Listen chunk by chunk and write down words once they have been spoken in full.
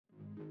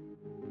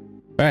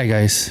All right,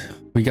 guys,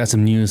 we got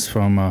some news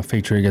from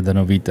Fate Trigger, the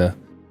Novita.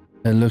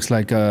 It looks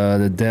like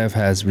the dev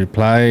has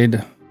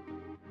replied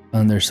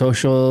on their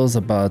socials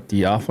about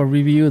the alpha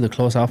review, the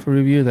closed alpha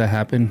review that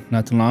happened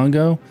not too long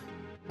ago.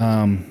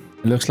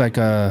 It looks like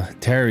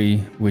Terry,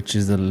 which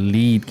is the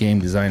lead game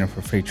designer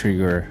for Fate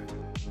Trigger,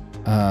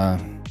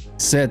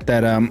 said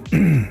that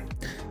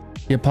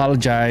he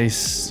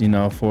apologized,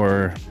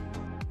 for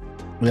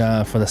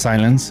the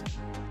silence,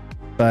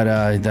 but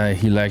that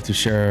he liked to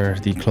share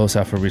the closed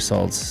alpha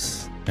results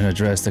and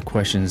address the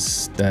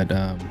questions that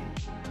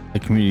the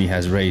community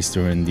has raised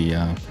during the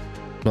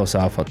closed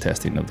alpha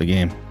testing of the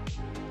game.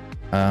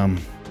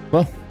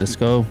 Well, let's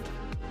go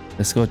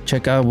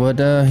check out what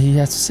he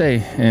has to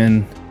say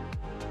and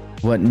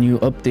what new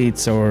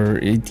updates or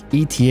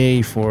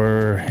ETA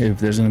for if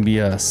there's going to be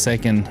a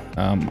second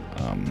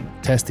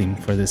testing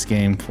for this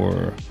game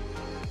for,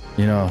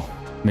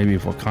 maybe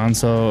for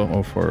console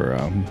or for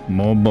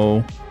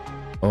mobile,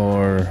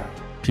 or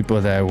people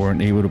that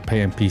weren't able to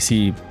pay on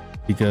PC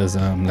because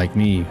like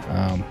me,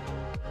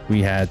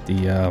 we had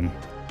the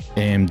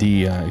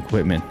AMD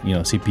equipment,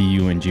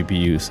 CPU and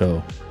GPU.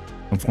 So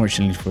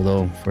unfortunately for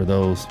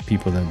those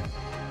people that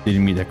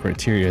didn't meet that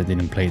criteria,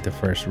 didn't play the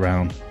first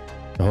round.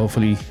 So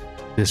hopefully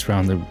this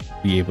round they'll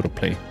be able to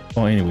play.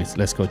 Well, anyways,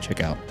 let's go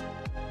check out.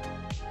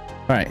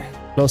 All right,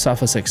 closed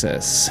alpha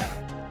success.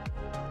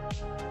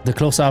 The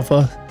closed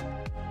alpha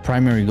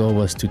primary goal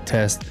was to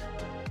test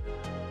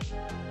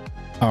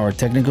our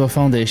technical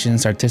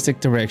foundations, artistic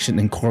direction,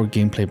 and core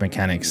gameplay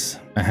mechanics.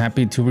 I'm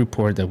happy to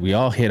report that we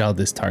all hit out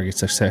this target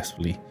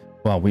successfully,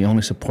 while we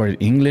only supported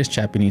English,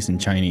 Japanese, and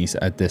Chinese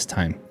at this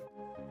time.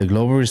 The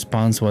global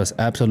response was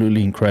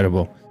absolutely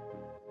incredible.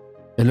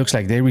 It looks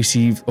like they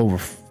received over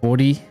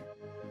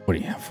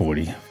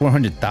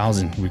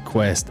 400,000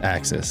 request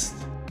access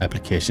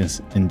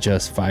applications in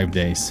just 5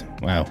 days.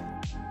 Wow.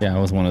 Yeah, I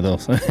was one of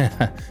those.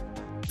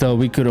 So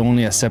we could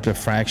only accept a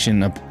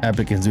fraction of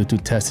applicants due to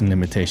testing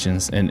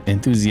limitations, and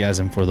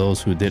enthusiasm for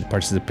those who did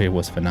participate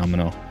was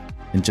phenomenal.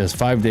 In just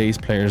 5 days,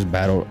 players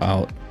battled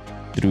out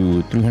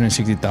through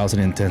 360,000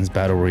 intense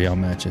battle royale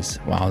matches.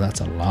 Wow, that's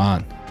a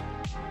lot.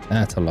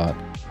 That's a lot.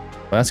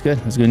 Well, that's good.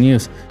 That's good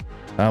news.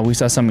 We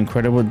saw some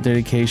incredible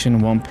dedication.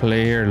 One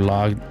player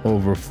logged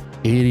over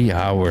 80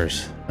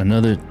 hours.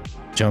 Another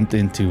jumped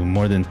into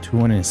more than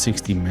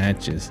 260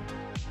 matches.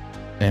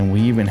 And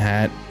we even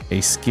had a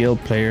skilled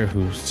player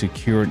who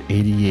secured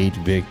 88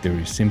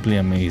 victories. Simply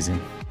amazing.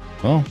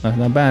 Well, that's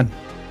not bad.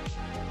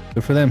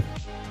 Good for them.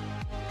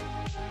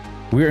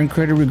 We're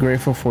incredibly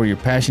grateful for your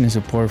passion and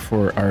support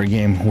for our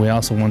game. We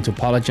also want to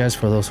apologize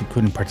for those who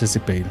couldn't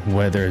participate,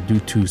 whether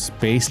due to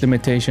space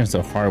limitations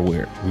or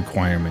hardware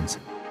requirements.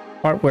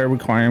 Hardware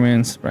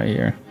requirements right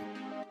here.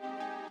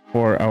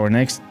 For our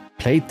next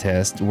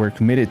playtest, we're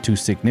committed to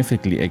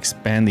significantly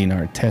expanding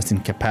our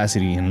testing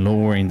capacity and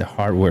lowering the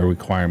hardware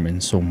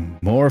requirements so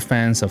more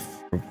fans of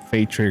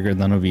Fate Trigger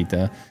the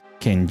Novita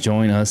can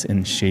join us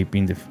in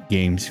shaping the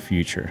game's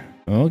future.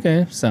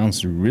 Okay,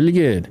 sounds really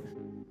good.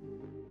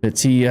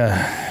 Let's see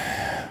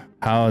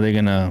how they're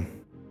gonna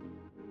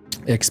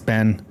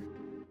expand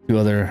to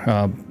other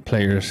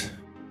players.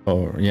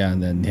 Or yeah,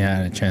 then they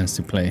had a chance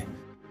to play.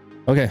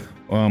 Okay,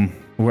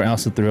 we're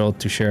also thrilled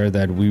to share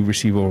that we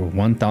received over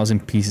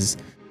 1,000 pieces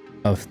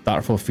of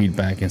thoughtful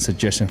feedback and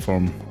suggestions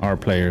from our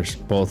players.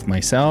 Both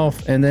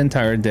myself and the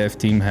entire dev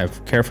team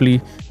have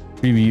carefully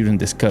reviewed and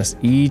discussed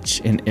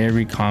each and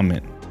every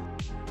comment.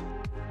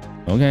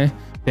 Okay,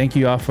 thank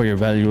you all for your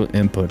valuable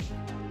input.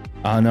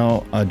 I'll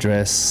now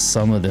address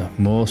some of the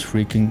most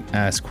frequently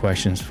asked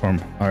questions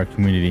from our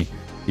community.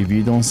 If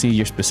you don't see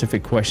your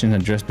specific question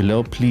addressed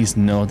below, please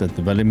know that the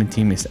development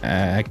team is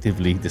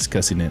actively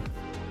discussing it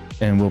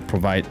and will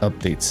provide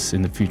updates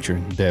in the future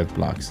dev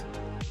blogs.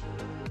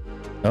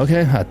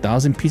 Okay,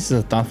 1,000 pieces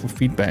of thoughtful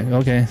feedback.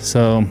 Okay,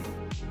 so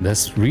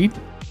let's read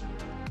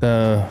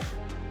the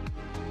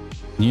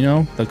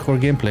core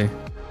gameplay.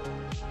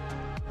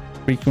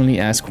 Frequently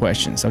asked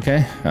questions.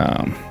 Okay,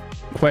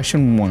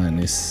 question 1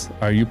 is,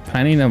 are you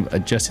planning on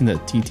adjusting the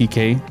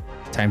TTK,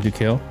 time to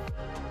kill?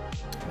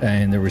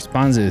 And the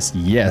response is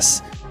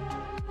yes,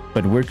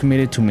 but we're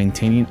committed to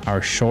maintaining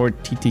our short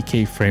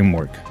TTK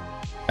framework.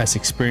 As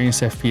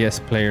experienced FPS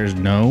players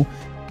know,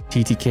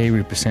 TTK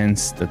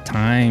represents the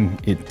time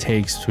it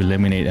takes to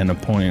eliminate an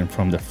opponent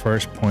from the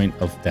first point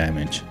of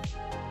damage.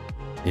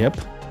 Yep.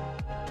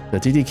 The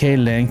TTK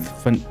length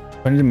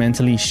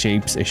fundamentally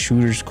shapes a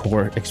shooter's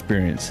core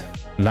experience.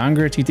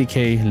 Longer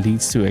TTK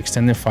leads to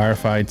extended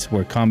firefights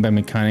where combat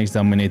mechanics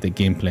dominate the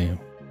gameplay,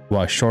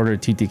 while shorter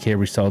TTK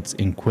results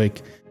in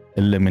quick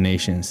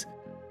eliminations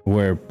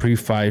where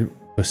pre-fight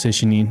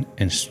positioning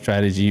and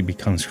strategy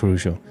becomes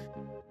crucial.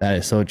 That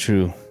is so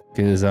true,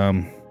 because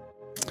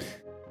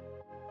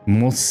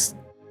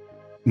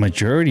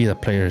majority of the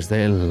players,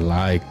 they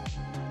like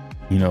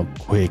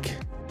quick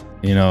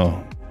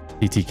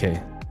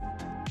TTK.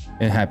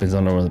 It happens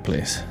all over the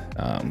place,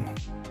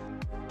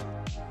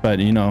 but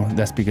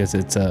that's because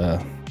it's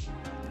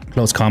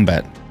close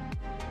combat.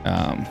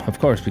 Of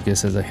course,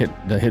 because as the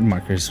hit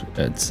markers,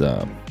 it's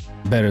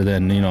better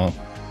than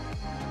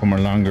from a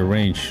longer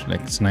range,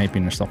 like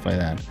sniping or stuff like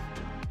that.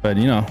 But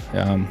you know,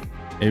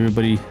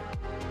 everybody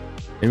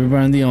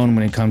on their own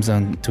when it comes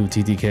down to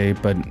TTK.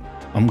 But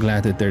I'm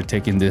glad that they're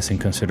taking this in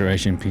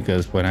consideration,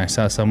 because when I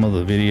saw some of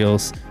the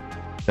videos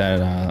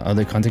that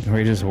other content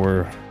creators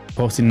were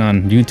posting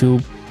on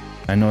YouTube,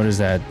 I noticed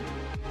that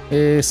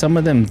some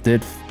of them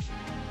did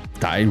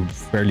die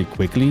fairly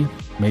quickly,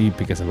 maybe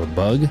because of a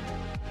bug.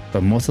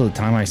 But most of the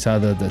time I saw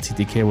that the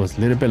TTK was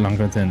a little bit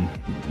longer than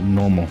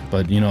normal.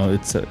 But you know,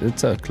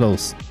 it's a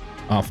close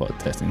alpha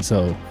testing,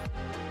 so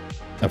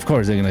of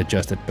course they're gonna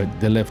adjust it. But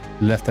they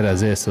left it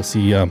as is. So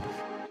see how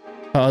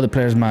other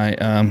players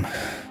might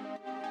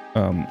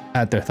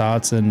add their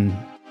thoughts and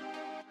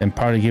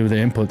probably give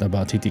their input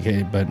about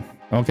TTK. But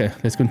okay,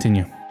 let's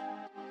continue.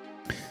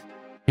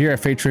 Here at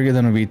Fate Trigger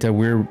the Novita,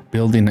 we're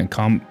building a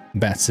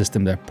combat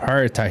system that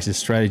prioritizes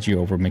strategy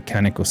over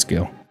mechanical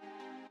skill,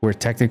 where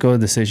tactical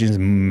decisions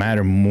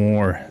matter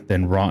more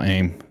than raw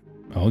aim.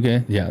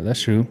 Okay, yeah,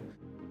 that's true.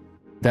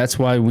 That's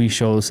why we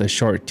chose a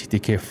short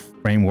TTK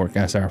framework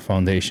as our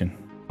foundation,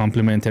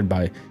 complemented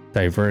by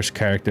diverse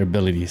character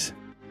abilities.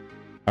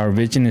 Our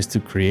vision is to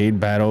create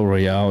battle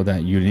royale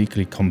that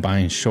uniquely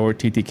combines short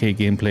TTK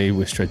gameplay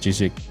with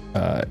strategic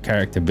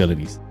character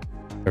abilities.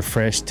 A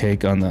fresh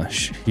take on the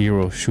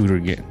hero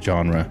shooter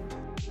genre.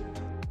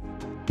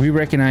 We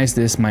recognize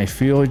this might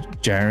feel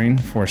jarring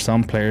for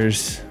some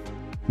players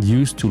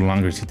used to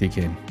longer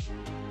TTK.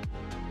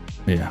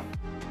 Yeah,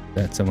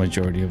 that's a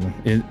majority of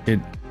them. It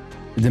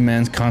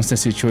demands constant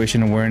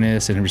situation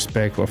awareness and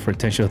respect for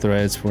potential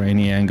threats for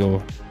any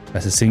angle,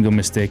 as a single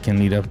mistake can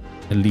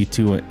lead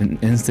to an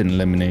instant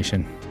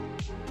elimination.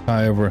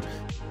 However,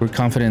 we're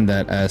confident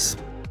that as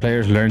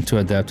players learn to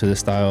adapt to the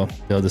style,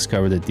 they'll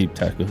discover the deep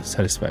tactical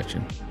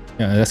satisfaction.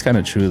 Yeah, that's kind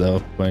of true though,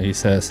 what he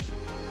says,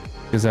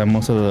 because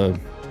most of the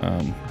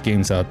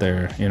games out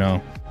there, you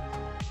know,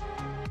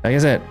 like I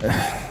said,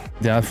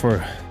 they're out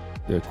for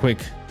the quick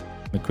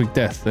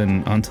death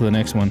and on to the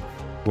next one,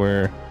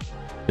 where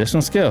there's no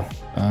skill.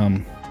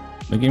 Don't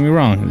get me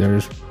wrong,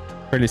 there's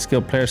pretty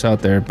skilled players out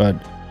there, but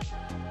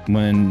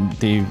when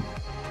they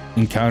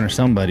encounter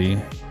somebody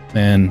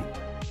and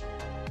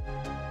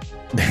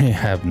they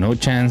have no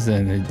chance,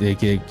 and they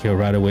get killed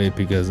right away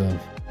because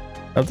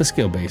of the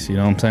skill base, you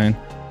know what I'm saying?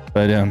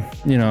 But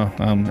you know,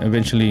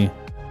 eventually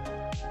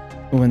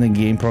when the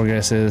game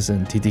progresses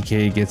and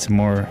TTK gets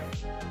more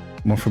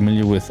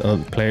familiar with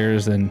other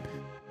players, and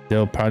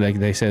they'll probably, like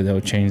they said,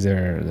 they'll change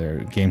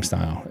their game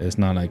style. It's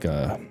not like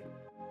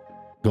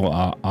go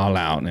all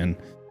out and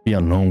be a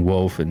lone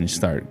wolf and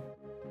start,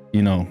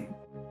 you know,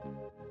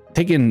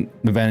 taking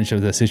advantage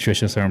of the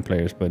situation of certain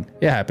players. But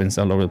it happens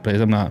all over the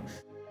place. I'm not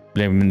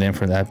blaming them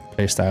for that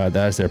play style.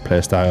 That's their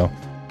play style.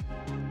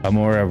 I'm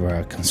more of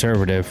a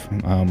conservative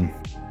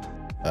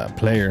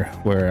player,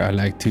 where I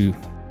like to,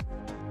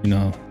 you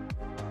know,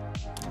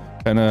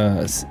 kind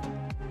of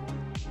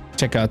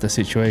check out the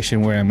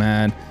situation where I'm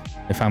at.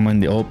 If I'm in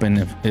the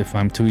open, if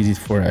I'm too easy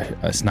for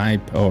a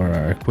snipe or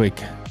a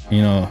quick,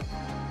 you know,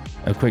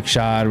 a quick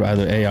shot,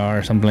 either AR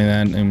or something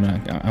like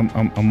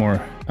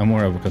that, I'm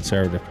more of a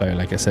conservative player,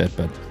 like I said.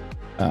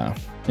 But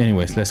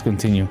anyways, let's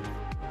continue.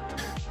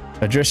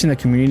 Addressing the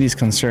community's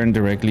concern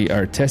directly,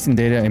 our testing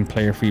data and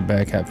player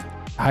feedback have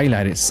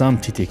highlighted some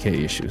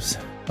TTK issues.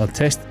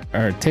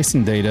 Our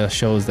testing data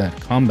shows that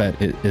combat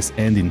is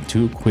ending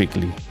too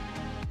quickly,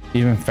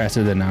 even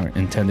faster than our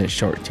intended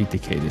short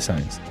TTK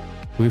designs.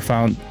 We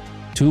found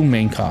two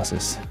main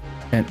causes: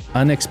 an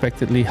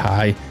unexpectedly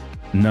high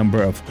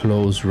number of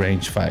close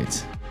range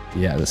fights.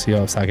 Yeah, that's what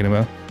I was talking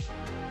about.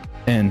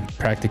 And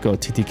practical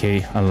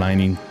TTK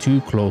aligning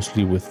too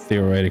closely with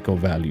theoretical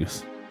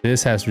values.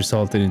 This has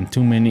resulted in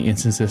too many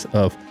instances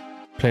of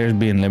players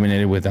being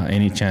eliminated without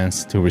any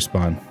chance to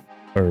respond.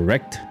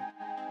 Correct?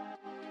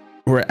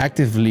 We're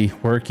actively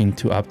working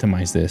to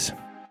optimize this.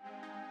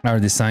 Our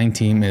design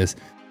team is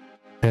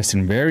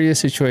testing various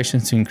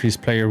situations to increase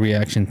player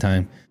reaction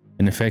time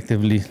and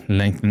effectively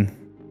lengthen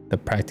the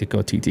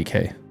practical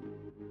TTK.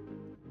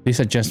 These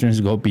adjustments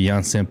go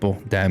beyond simple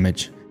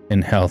damage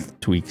and health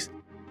tweaks,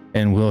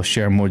 and we'll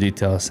share more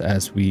details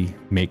as we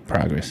make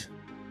progress.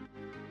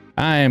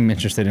 I am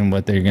interested in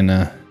what they're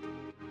gonna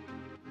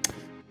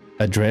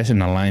address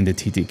and align the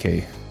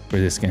TTK for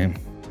this game,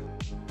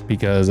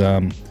 because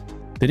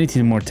they need to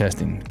do more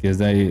testing, because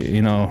they,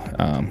 you know,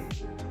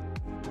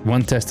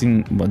 one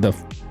testing, the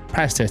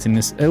past testing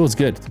it was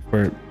good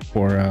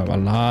for a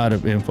lot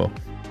of info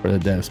for the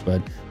devs,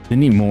 but they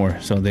need more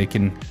so they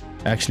can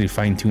actually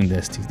fine-tune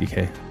this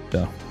TTK.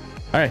 So, all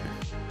right.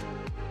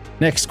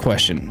 Next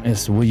question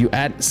is, will you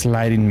add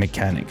sliding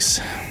mechanics?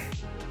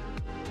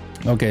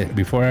 Okay,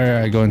 before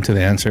I go into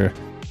the answer,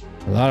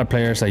 a lot of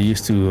players are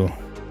used to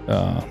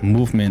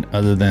movement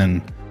other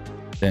than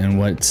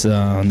what's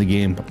on the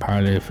game,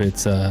 probably if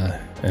it's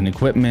an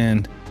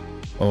equipment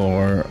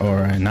or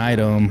an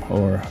item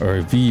or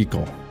a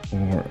vehicle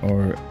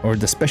or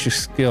the special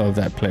skill of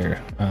that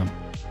player.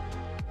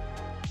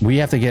 We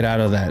have to get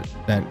out of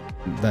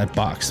that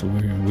box.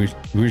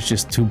 We're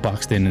just too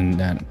boxed in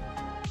that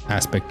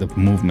aspect of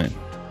movement.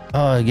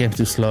 oh, the game's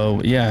too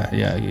slow. Yeah,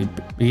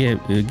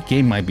 the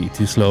game might be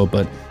too slow,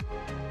 but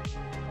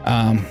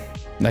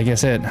like I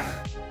said,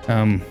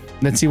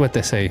 let's see what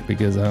they say,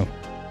 because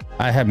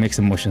I have mixed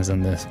emotions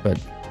on this, but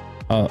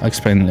I'll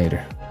explain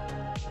later.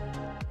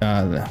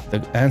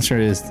 The answer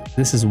is,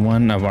 this is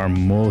one of our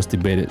most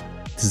debated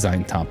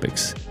design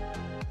topics.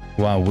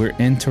 While we're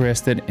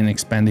interested in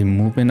expanding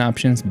movement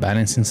options,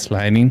 balancing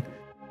sliding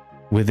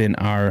within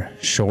our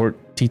short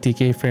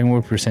TTK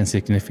framework presents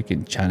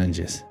significant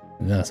challenges.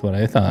 That's what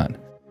I thought.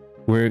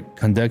 We're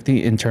conducting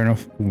internal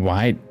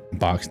white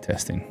box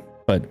testing,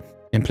 but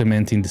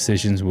implementing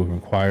decisions will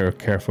require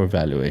careful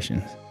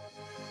evaluations.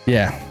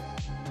 Yeah,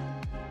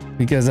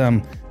 because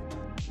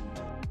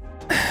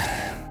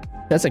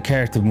that's a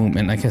character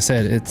movement. Like I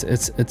said,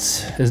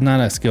 it's not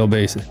a skill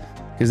base,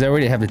 because they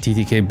already have the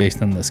TTK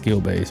based on the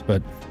skill base.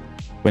 But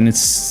when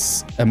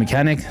it's a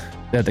mechanic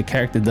that the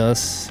character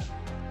does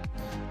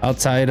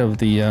outside of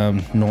the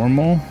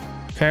normal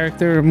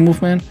character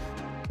movement,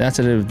 that's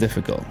a little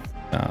difficult.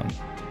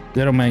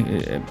 They don't make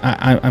they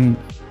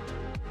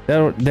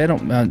don't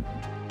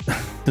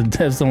the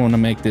devs don't want to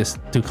make this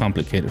too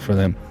complicated for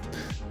them.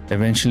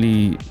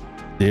 Eventually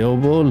they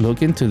will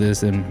look into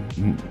this, and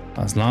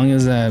as long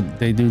as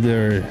they do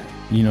their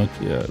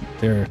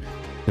their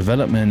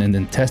development and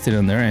then test it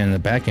on their end, the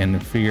back end,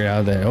 and figure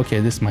out that okay,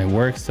 this might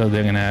work, so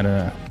they're gonna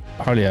add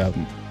probably a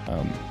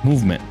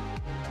movement.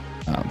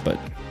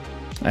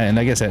 And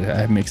like I said,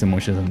 I have mixed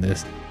emotions on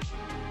this.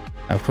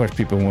 Of course,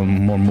 people want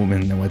more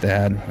movement than what they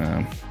had,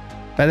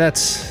 but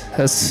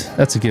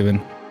that's a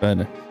given.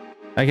 But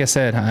like I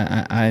said,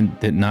 I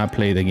did not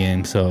play the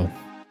game, so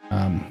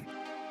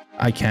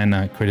I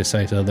cannot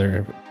criticize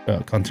other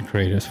content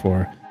creators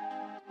for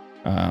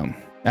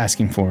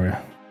asking for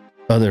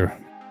other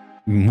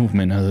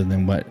movement other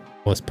than what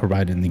was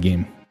provided in the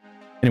game.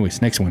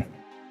 Anyways, next one.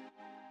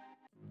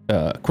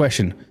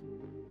 Question: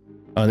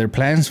 are there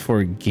plans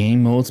for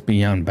game modes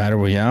beyond Battle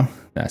Royale?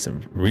 That's a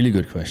really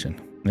good question.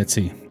 Let's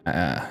see.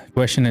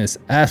 Question is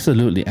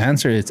absolutely.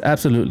 Answer is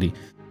absolutely.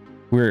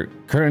 We're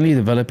currently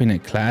developing a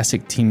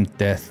classic team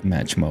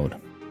deathmatch mode,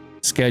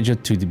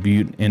 scheduled to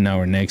debut in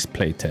our next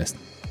playtest.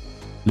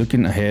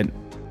 Looking ahead,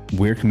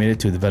 we're committed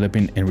to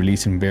developing and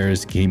releasing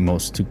various game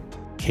modes to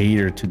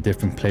cater to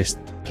different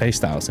play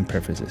styles and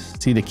preferences.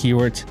 See the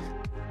keywords?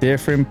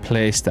 Different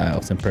play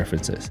styles and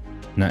preferences.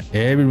 Not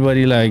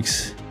everybody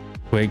likes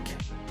quick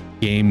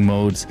game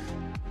modes.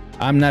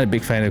 I'm not a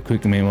big fan of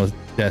quick game modes,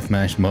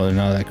 deathmatch mode, and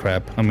all that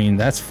crap. I mean,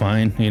 that's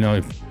fine. You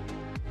know,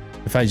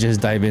 if I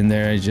just dive in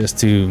there just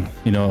to,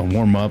 you know,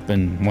 warm up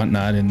and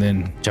whatnot, and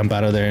then jump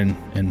out of there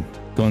and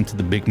go into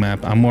the big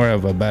map. I'm more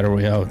of a battle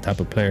royale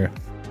type of player.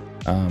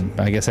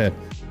 Like I said,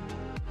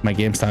 my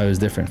game style is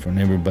different from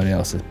everybody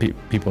else's.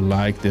 People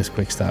like this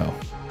quick style,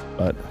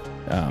 but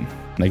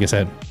like I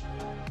said,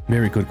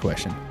 very good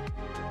question.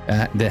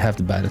 They have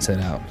to balance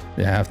it out.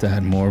 They have to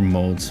add more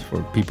modes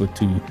for people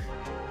to,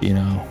 you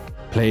know,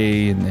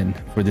 play, and then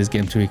for this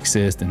game to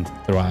exist and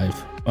thrive.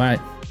 All right,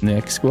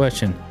 next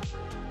question.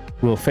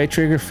 Will Fate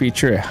Trigger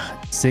feature a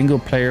single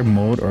player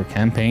mode or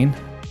campaign?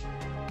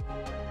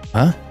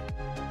 Huh?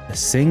 A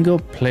single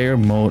player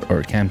mode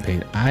or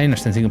campaign? I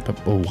understand single player,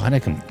 but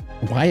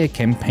why a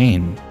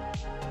campaign?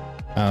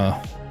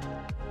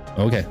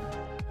 Okay.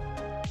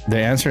 The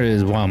answer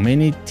is, while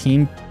many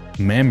team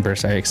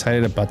members are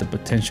excited about the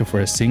potential for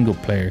a single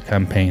player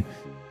campaign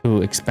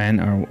to expand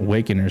our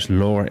Awakeners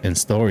lore and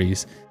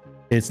stories,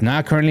 it's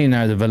not currently in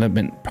our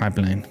development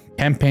pipeline.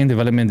 Campaign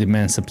development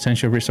demands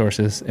substantial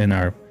resources, and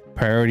our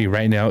priority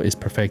right now is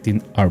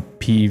perfecting our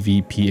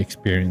PvP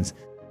experience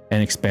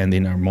and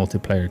expanding our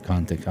multiplayer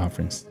content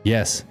offerings.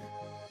 Yes,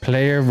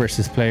 player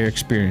versus player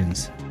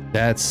experience.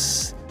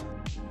 That's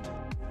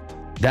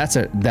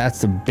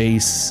the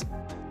base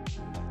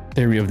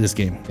theory of this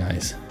game,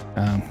 guys.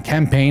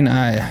 Campaign,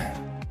 I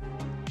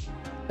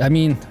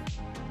mean,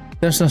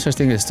 there's no such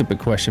thing as a stupid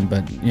question,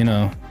 but you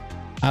know,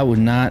 I would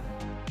not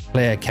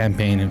play a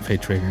campaign in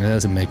Fate Trigger. That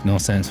doesn't make no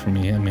sense for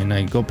me. I mean,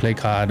 I go play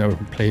COD or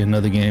play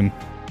another game,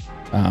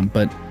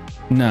 but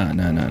no.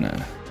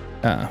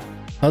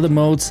 Other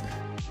modes,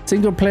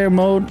 single player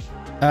mode,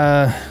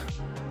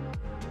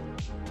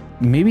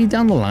 maybe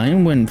down the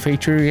line when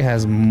Fate Trigger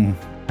has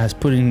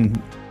put in,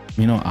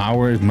 you know,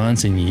 hours,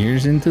 months, and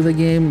years into the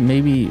game,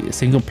 maybe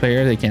single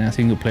player. They can have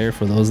single player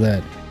for those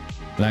that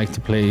like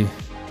to play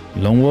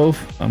lone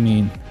wolf. I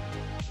mean,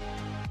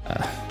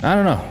 I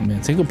don't know. I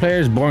mean, single player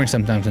is boring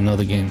sometimes in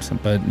other games,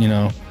 but you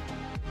know,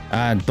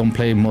 I don't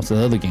play most of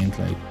the other games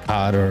like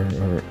COD or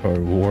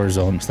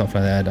Warzone, stuff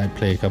like that. I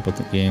play a couple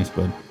of games,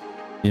 but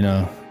you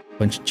know, a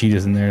bunch of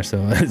cheaters in there,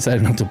 so I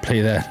decided not to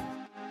play that.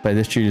 But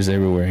there's cheaters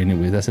everywhere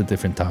anyway. That's a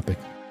different topic.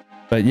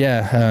 But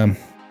yeah,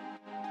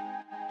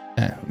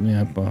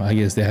 yeah, well, I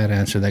guess they had to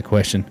answer that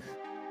question.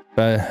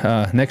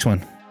 But next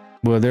one.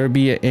 Will there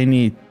be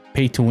any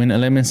pay-to-win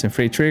elements in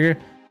Fate Trigger?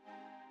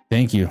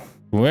 Thank you.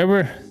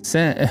 Whoever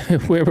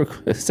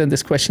sent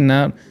this question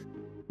out,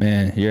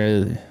 man,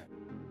 you're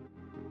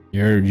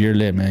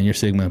lit, man. You're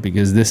Sigma,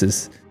 because this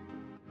is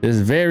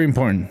very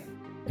important.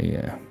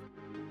 Yeah,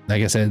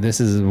 like I said, this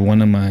is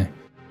one of my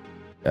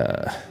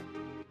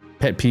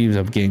pet peeves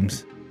of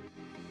games,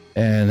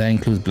 and that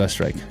includes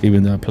Bloodstrike.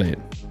 Even though I play it,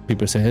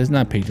 people say it's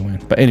not pay to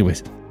win, but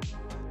anyways,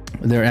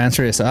 their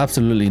answer is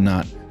absolutely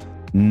not.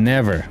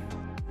 Never.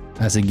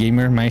 As a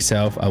gamer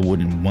myself, I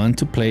wouldn't want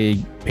to play a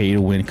pay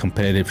to win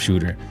competitive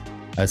shooter,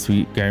 as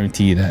we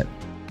guarantee that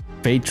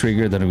Fate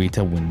Trigger, the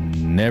Novita, would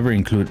never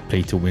include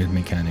play to win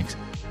mechanics.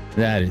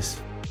 That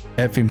is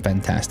effing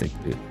fantastic,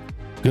 dude.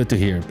 Good to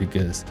hear,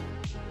 because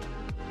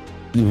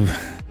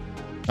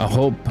I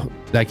hope,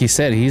 like he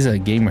said, he's a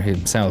gamer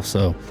himself,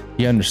 so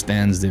he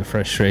understands the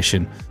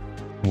frustration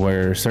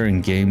where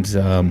certain games,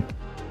 I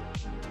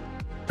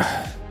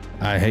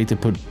hate to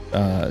put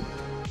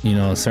you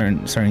know,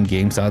 certain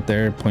games out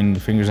there pointing the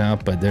fingers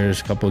out, but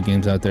there's a couple of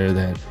games out there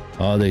that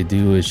all they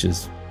do is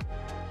just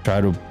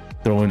try to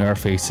throw in our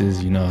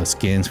faces, you know,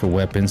 skins for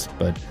weapons,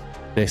 but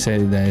they say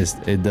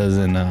that it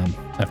doesn't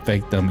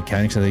affect the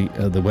mechanics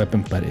of the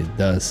weapon, but it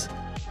does.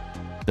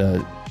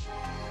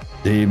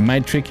 They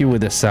might trick you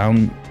with the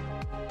sound,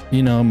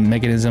 you know,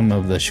 mechanism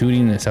of the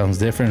shooting. It sounds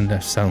different,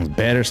 that sounds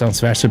better, sounds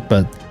faster,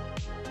 but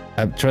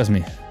trust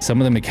me, some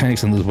of the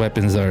mechanics on those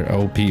weapons are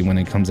OP when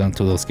it comes down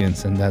to those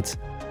skins, and that's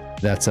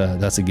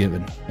a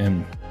given.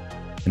 And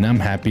I'm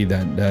happy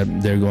that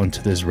they're going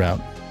to this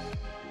route,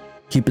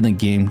 keeping the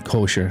game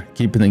kosher,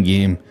 keeping the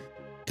game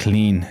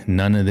clean,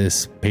 none of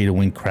this pay to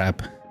win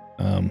crap,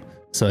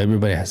 so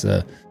everybody has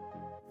a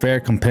fair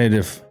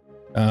competitive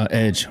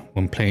edge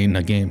when playing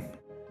a game.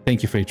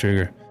 Thank you, Fate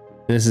Trigger.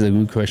 This is a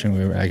good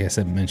question. Like I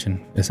said,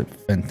 mentioned, it's a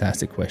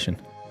fantastic question.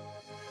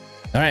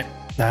 All right,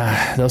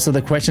 those are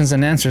the questions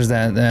and answers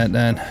that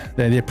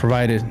they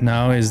provided.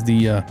 Now is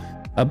the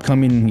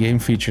upcoming game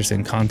features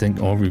and content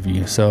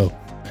overview. So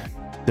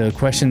the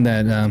question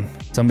that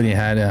somebody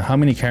had, how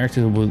many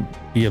characters will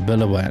be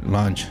available at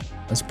launch?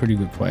 That's a pretty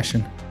good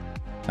question,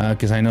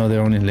 because I know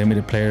they're only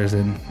limited players,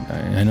 and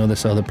I know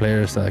there's other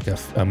players, like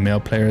a male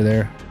player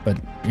there, but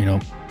you know,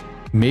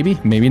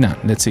 maybe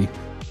not. Let's see.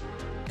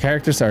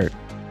 Characters are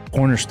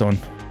cornerstone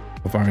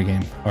of our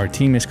game. Our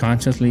team is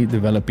constantly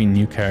developing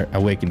new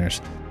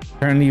awakeners.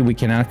 Currently, we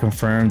cannot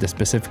confirm the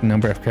specific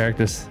number of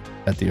characters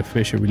at the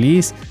official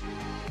release,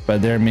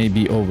 but there may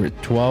be over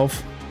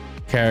 12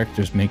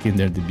 characters making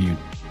their debut.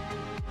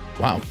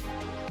 Wow.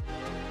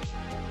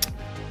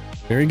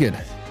 Very good.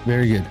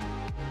 Very good.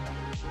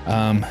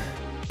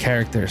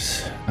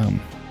 Characters.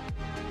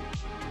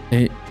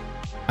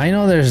 I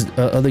know there's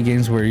other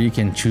games where you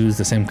can choose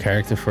the same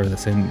character for the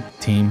same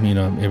team. You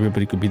know,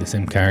 everybody could be the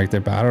same character,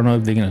 but I don't know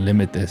if they're going to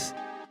limit this.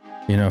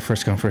 You know,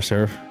 first come, first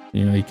serve.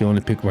 You know, you can only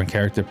pick one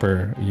character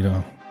per, you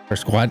know, per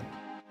squad.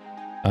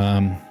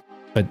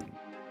 But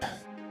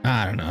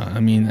I don't know. I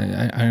mean,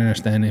 I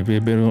understand if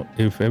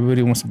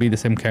everybody wants to be the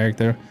same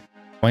character,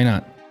 why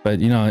not? But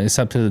you know, it's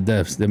up to the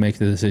devs. They make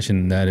the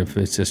decision that if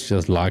it's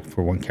just locked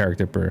for one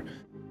character per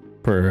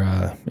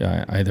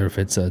either if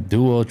it's a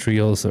duo,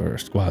 trios, or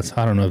squads.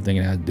 I don't know if they're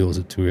gonna add duos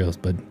or trios,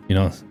 but you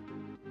know,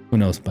 who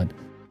knows. But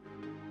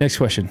next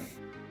question: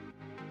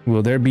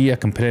 will there be a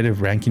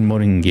competitive ranking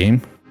mode in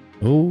game?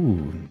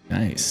 Oh,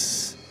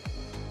 nice.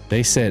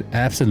 They said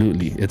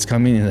absolutely. It's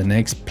coming in the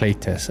next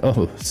playtest.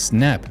 Oh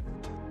snap!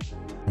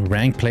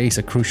 Rank play is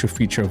a crucial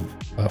feature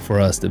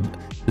for us,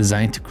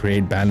 designed to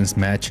create balanced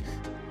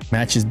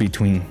matches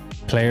between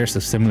players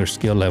of similar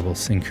skill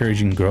levels,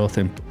 encouraging growth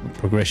and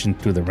progression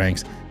through the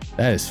ranks.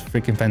 That is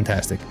freaking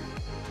fantastic.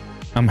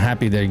 I'm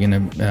happy they're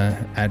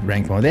gonna add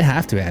rank mode. They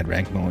have to add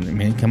rank mode. I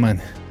mean, come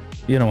on.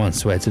 You don't want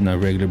sweats in a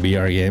regular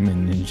BR game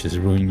and you just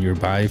ruin your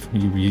vibe.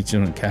 You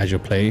just casual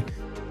play,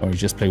 or you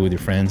just play with your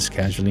friends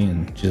casually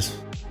and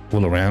just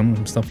fool around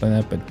and stuff like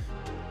that. But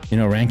you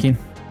know, ranking,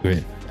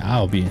 great.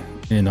 I'll be,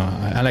 you know,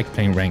 I like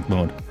playing rank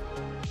mode.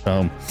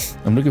 So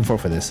I'm looking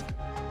forward for this.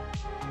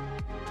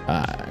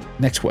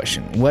 Next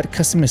question: what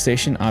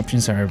customization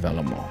options are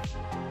available?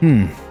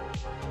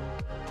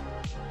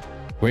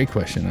 Great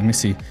question. Let me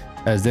see.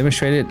 As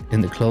demonstrated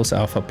in the closed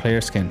alpha,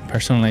 players can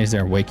personalize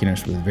their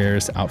awakeners with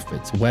various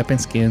outfits, weapon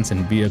skins,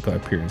 and vehicle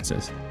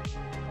appearances.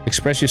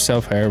 Express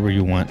yourself however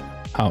you want.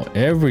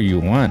 However you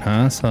want,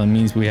 huh? So it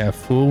means we have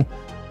full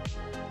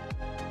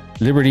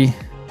liberty,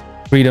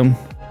 freedom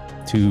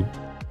to,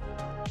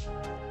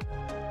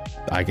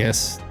 I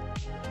guess,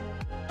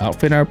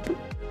 outfit our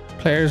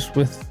players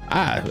with.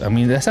 I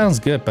mean, that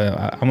sounds good, but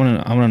I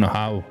want to know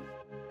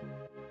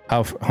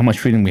how much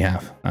freedom we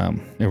have.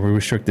 If we're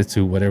restricted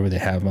to whatever they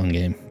have on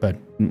game, but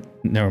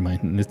never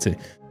mind. Let's see.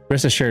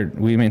 Rest assured,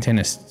 we maintain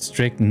a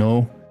strict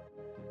no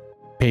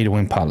pay to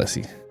win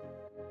policy.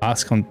 All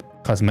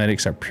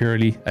cosmetics are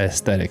purely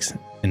aesthetics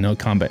and no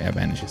combat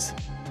advantages.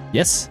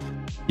 Yes,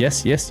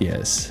 yes, yes,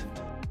 yes.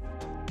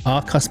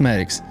 All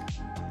cosmetics,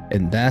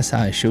 and that's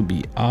how it should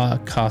be. All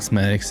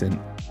cosmetics and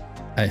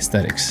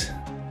aesthetics.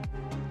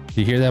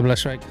 You hear that,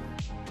 Bloodstrike?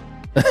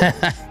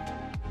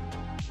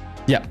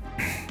 Yeah.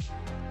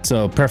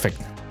 So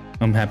perfect.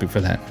 I'm happy for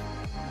that.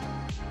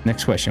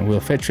 Next question: will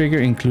Fate Trigger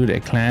include a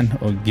clan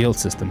or guild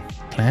system?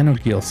 Clan or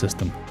guild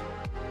system?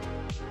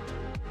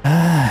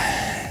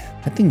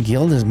 I think think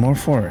guild is more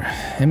for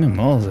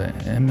MMOs,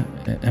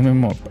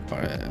 MMO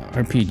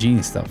RPG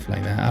and stuff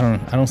like that.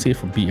 I don't see it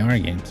for BR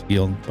games,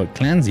 guild, but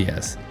clans,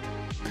 yes.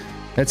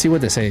 Let's see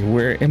what they say.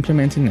 We're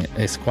implementing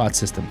a squad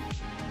system.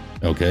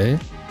 Okay.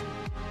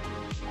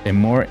 A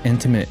more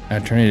intimate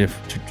alternative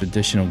to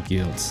traditional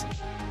guilds,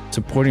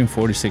 supporting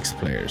 46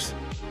 players.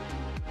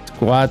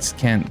 Squads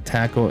can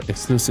tackle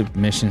exclusive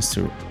missions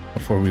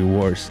for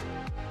rewards,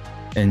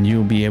 and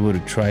you'll be able to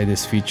try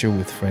this feature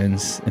with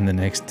friends in the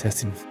next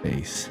testing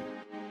phase.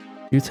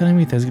 You're telling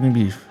me there's going to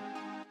be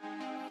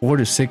 4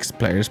 to 6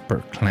 players per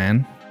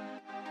clan?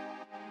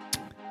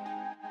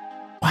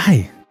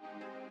 Why?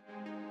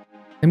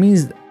 That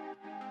means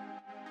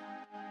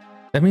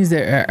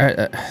there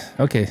are,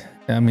 okay.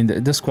 I mean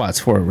the squads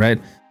for it,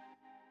 right?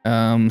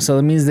 So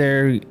that means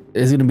there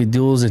is going to be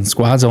duels and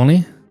squads only.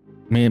 I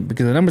mean,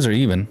 because the numbers are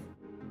even.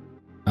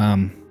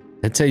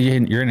 Let's say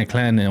you're in a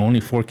clan and only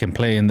 4 can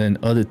play, and then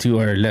other 2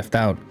 are left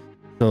out.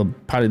 So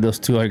probably those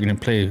 2 are going to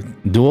play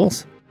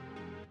duels,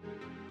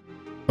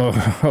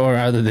 or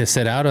either they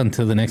set out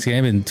until the next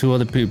game and 2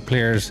 other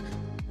players.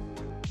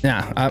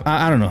 Yeah,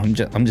 I don't know.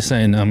 I'm just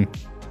saying.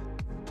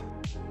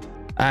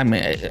 I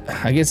mean,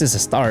 I guess it's a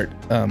start.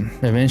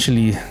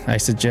 Eventually, I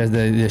suggest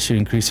that they should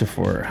increase it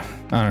for,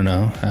 I don't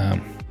know.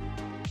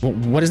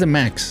 What is the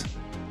max?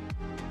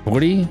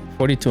 40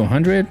 to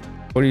 100,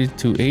 40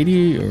 to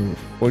 80, or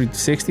 40 to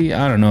 60?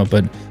 I don't know,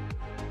 but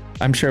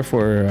I'm sure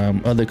for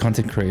other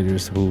content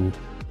creators who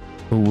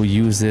will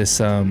use this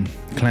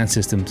clan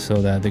system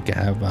so that they can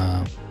have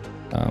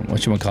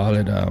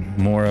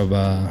more of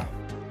a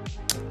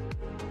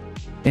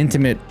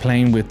intimate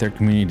playing with their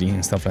community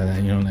and stuff like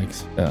that. You know, like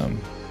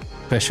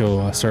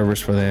special servers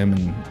for them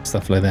and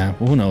stuff like that.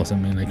 Who knows? I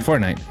mean, like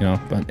Fortnite, you know.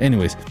 But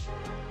anyways,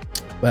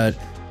 but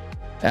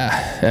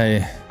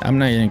I'm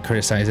not even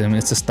criticizing them.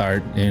 It's a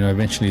start. You know,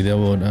 eventually they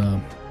will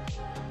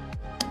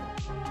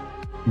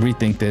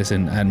rethink this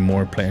and add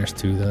more players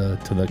to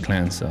the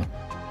clan. So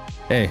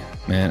hey,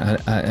 man,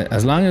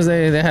 as long as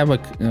they have a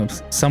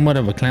somewhat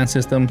of a clan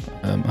system,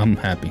 I'm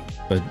happy.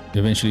 But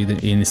eventually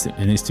it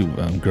needs to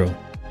grow.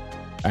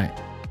 All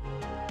right.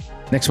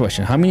 Next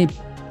question: how many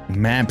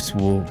maps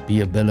will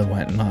be available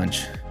at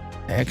launch?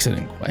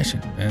 Excellent question,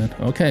 man.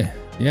 Okay,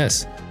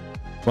 yes.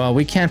 Well,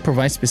 we can't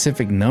provide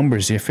specific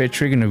numbers yet.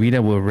 Trigger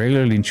Novita will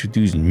regularly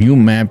introduce new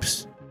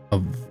maps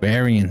of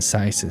varying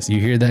sizes. You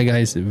hear that,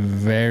 guys?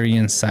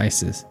 Varying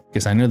sizes.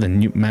 Because I know the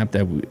new map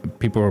that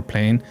people were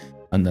playing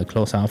on the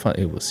closed alpha,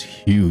 it was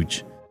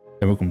huge.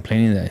 They were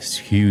complaining that it's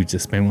huge. They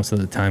spend most of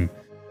the time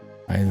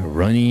either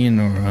running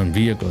or on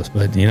vehicles,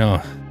 but you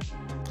know,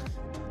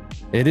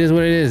 it is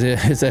what it is.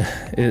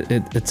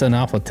 It's an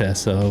alpha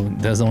test, so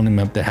that's the only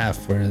map they have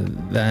for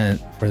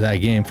that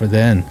game for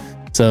then.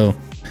 So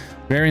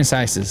varying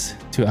sizes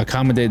to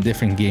accommodate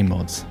different game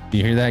modes.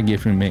 You hear that?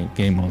 Different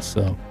game modes.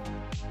 So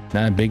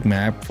not a big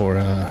map for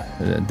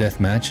a death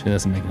match. It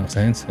doesn't make no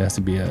sense. It has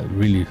to be a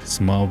really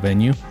small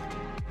venue.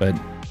 But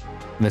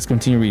let's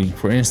continue reading.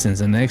 For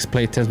instance, the next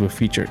playtest will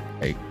feature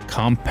a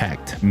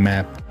compact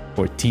map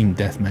for team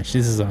deathmatch.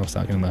 This is what I was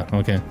talking about.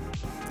 Okay.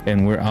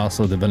 And we're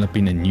also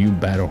developing a new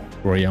battle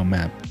royale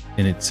map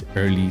in its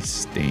early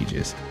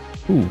stages.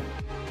 Ooh.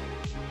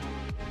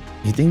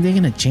 You think they're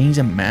gonna change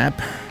the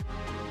map?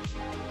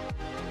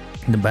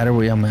 The battle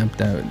royale map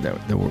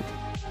that were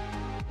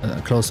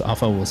close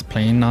alpha was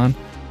playing on?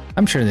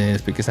 I'm sure there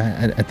is, because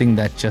I think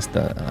that's just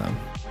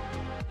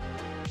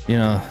you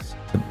know,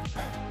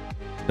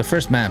 the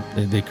first map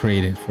that they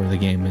created for the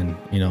game, and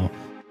you know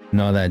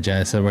all that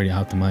jazz already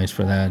optimized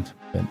for that.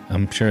 But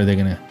I'm sure they're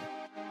gonna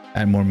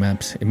add more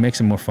maps. It makes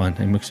it more fun.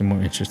 It makes it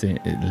more interesting.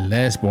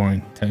 Less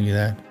boring, tell you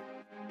that.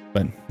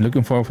 But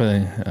looking forward for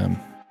the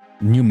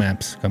new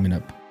maps coming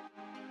up.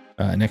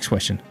 Next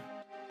question.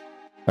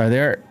 Are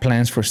there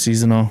plans for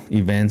seasonal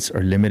events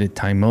or limited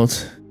time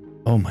modes?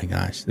 Oh my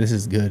gosh, this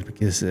is good,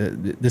 because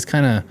this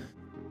kind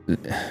of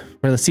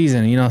for the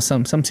season, you know,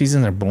 some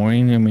seasons are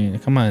boring. I mean,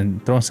 come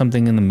on, throw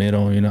something in the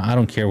middle. You know, I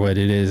don't care what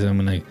it is. I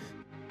mean, like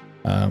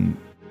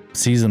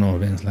seasonal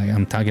events. Like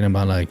I'm talking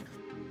about like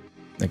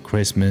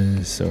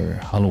Christmas or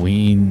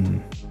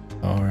Halloween,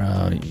 or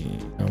you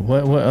know,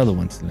 what other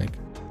ones, like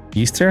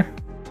Easter,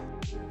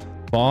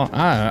 fall.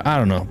 I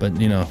don't know, but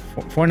you know,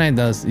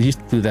 Fortnite used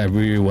to do that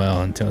really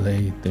well until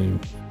they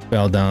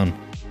fell down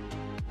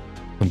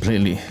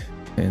completely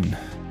and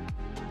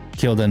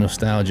killed the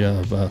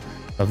nostalgia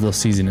of those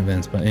season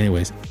events. But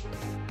anyways,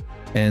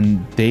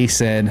 and they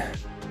said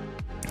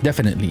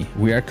definitely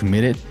we are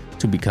committed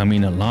to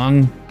becoming a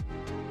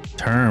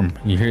long-term,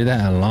 you hear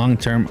that, a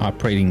long-term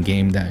operating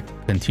game that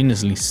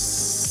continuously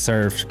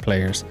serves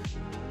players.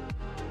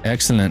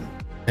 Excellent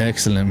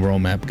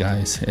roadmap,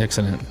 guys.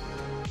 Excellent.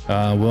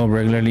 We'll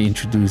regularly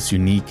introduce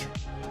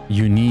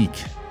unique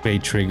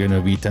Fate Trigger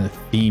Novita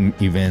theme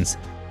events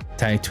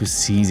tied to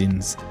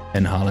seasons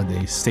and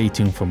holidays. Stay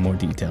tuned for more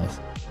details.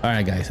 All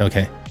right, guys.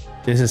 Okay,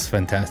 this is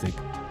fantastic.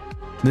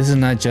 This is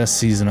not just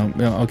seasonal.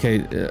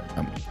 Okay,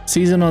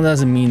 seasonal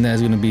doesn't mean that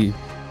it's going to be,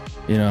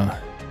 you know,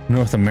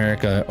 North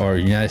America or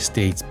United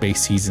States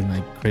based season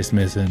like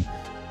Christmas and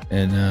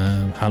and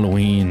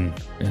Halloween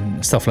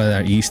and stuff like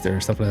that, Easter,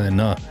 stuff like that.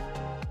 No,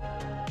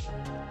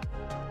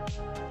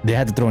 they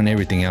had to throw in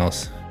everything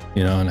else,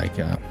 you know, like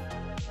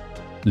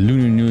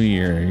Lunar New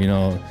Year, you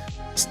know,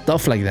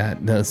 stuff like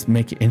that does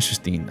make it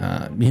interesting.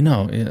 You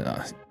know,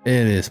 it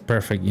is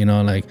perfect, you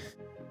know, like,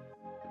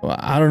 well,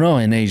 I don't know,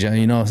 in Asia,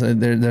 you know, so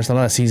there's a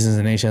lot of seasons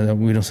in Asia that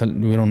we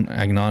don't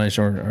acknowledge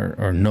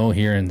or know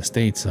here in the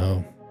States,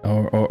 so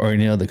or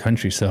any other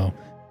country. So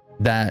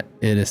that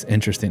it is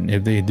interesting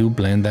if they do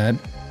blend that,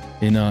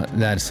 you know.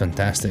 That is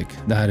fantastic.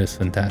 That is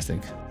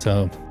fantastic.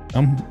 So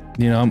I'm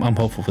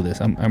hopeful for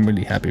this. I'm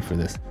really happy for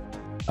this.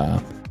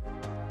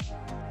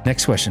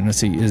 Next question. Let's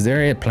see. Is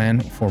there a plan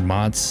for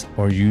mods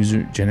or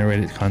user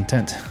generated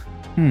content?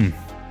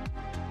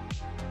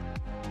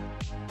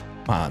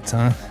 Mods,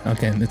 huh?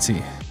 Okay, let's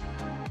see.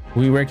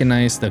 We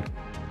recognize the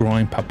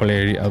growing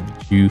popularity of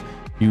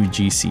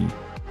UGC,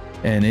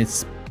 and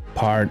it's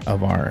part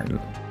of our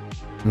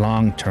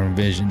long-term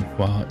vision.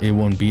 While it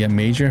won't be a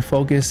major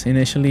focus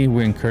initially,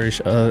 we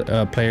encourage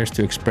players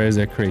to express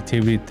their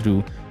creativity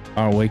through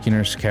our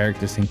Awakeners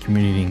characters and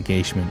community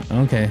engagement.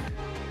 Okay,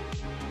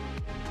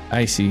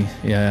 I see.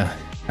 Yeah.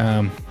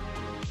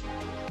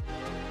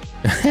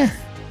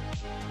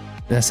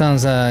 That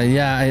sounds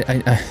yeah,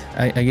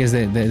 I guess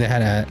they had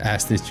to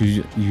ask this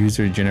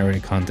user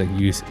generated content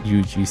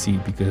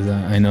UGC, because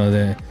I know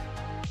that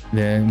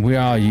we're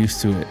all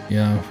used to it, you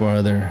know, for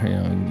other, you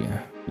know,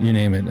 yeah, you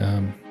name it,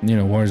 you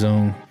know,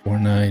 Warzone,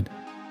 Fortnite,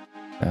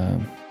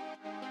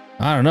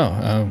 I don't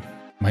know,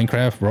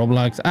 Minecraft,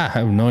 Roblox, I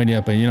have no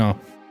idea, but you know,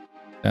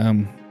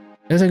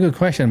 it's a good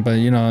question, but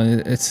you know,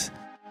 it's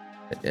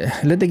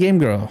let the game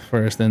grow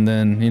first, and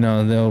then, you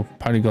know, they'll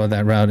probably go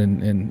that route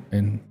and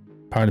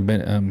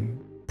probably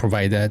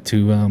provide that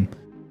to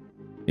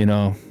you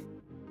know,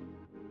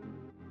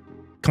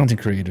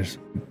 content creators,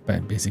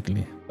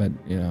 basically. But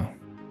you know,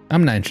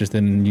 I'm not interested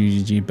in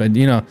UGG, but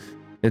you know,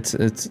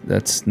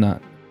 that's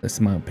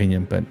my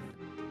opinion, but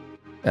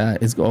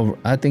it's over.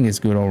 I think it's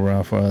good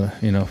overall for,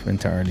 you know,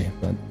 entirely.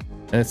 But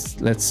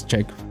let's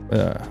check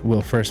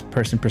will first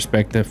person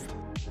perspective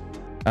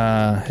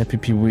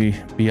FPP we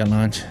be a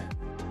launch.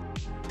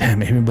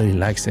 Damn, everybody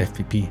likes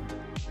FPP.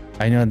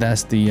 I know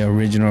that's the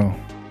original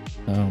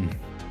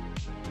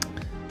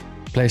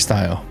play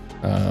style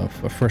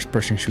for first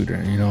person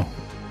shooter, you know.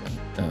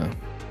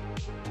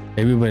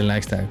 Everybody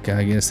likes that.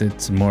 I guess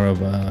it's more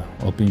of a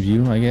open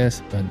view, I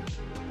guess, but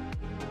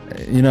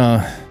you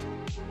know,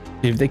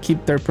 if they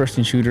keep third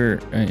person shooter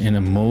in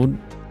a mode,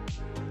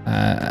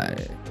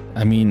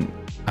 I mean,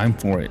 I'm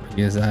for it,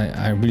 because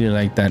I really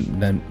like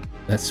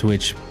that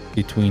switch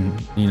between,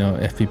 you know,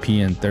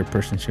 FPP and third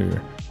person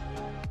shooter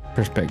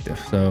perspective.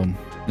 So,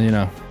 you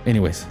know,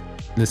 anyways,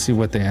 let's see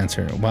what they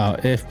answer. Wow,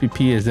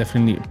 FPP is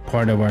definitely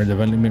part of our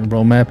development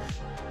roadmap.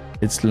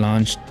 Its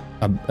launch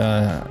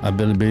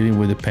availability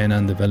will depend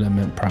on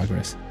development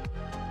progress.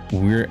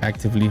 We're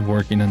actively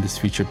working on this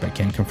feature, but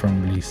can't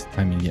confirm release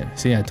timing yet.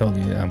 See, I told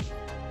you,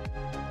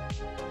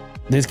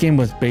 this game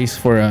was based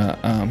for a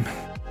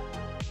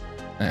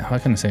how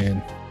can I say it,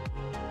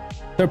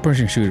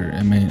 third-person shooter.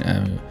 I mean,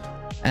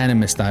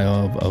 anime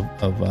style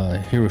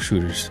of hero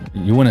shooters.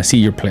 You want to see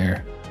your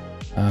player.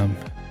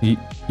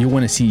 You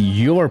want to see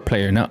your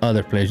player, not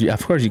other players.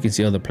 Of course, you can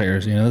see other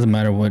players. You know, it doesn't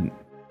matter what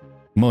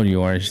mode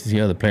you are. You see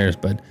other players,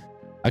 but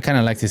I kind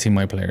of like to see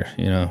my player.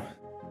 You know,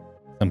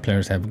 some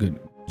players have good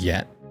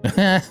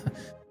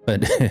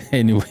but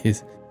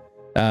anyways,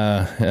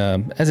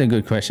 that's a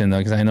good question though,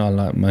 because I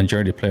know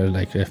majority of players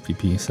like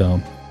FPP. So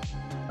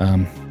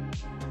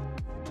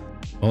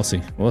we'll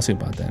see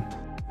about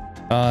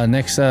that.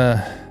 Next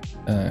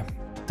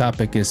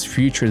topic is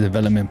future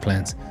development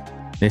plans.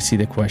 Let's see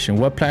the question.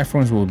 What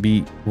platforms will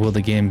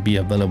the game be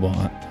available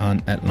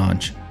on at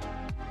launch?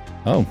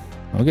 Oh,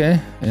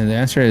 okay. And the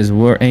answer is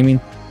we're aiming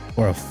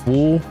for a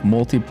full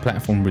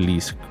multi-platform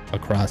release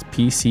across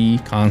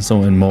PC,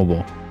 console, and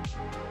mobile.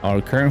 Our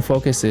current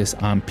focus is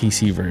on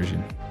PC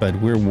version, but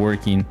we're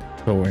working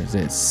towards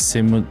its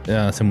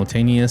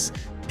simultaneous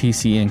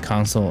PC and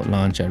console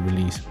launch at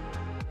release.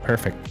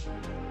 Perfect,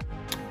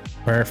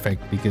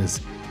 because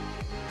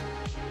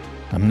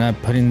I'm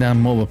not putting down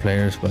mobile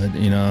players, but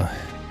you know,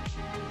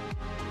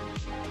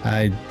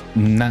 I'm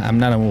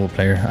not a mobile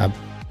player. I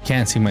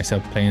can't see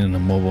myself playing on a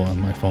mobile on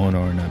my phone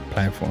or in a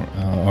platform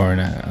or in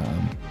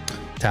a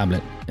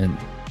tablet and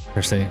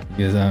per se,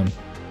 because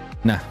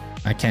nah,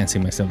 I can't see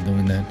myself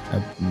doing that.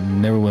 I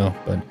never will.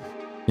 But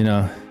you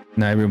know,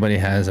 not everybody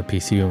has a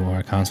PC or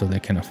a console they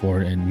can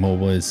afford, and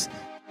mobile is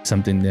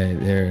something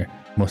that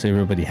most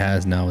everybody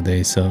has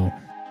nowadays. So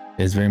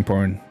it's very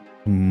important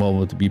for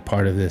mobile to be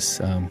part of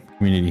this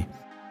community.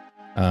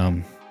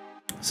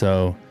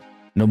 So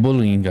no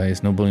bullying,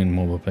 guys. No bullying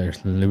mobile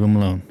players. Leave them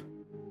alone.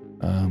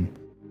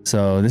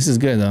 So this is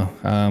good though.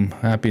 I'm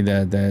happy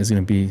that is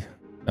going to be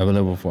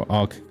available for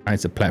all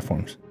kinds of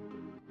platforms.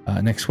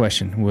 Next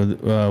question.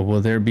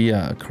 Will there be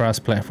a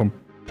cross-platform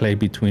play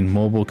between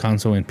mobile,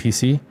 console, and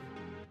PC?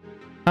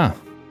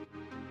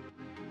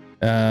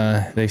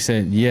 They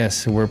said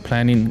yes. We're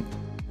planning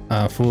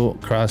full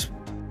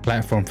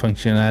platform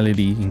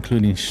functionality,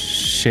 including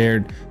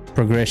shared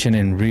progression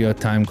and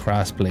real-time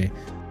crossplay.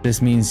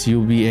 This means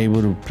you'll be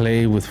able to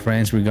play with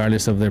friends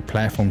regardless of their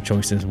platform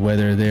choices,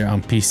 whether they're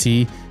on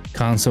PC,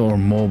 console, or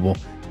mobile.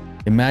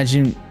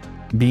 Imagine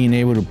being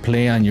able to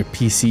play on your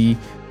PC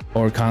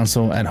or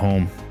console at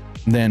home,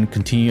 then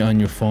continue on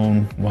your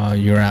phone while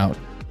you're out.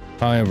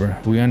 However,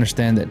 we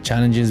understand that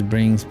challenges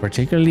brings,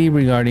 particularly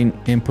regarding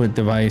input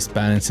device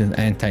balances and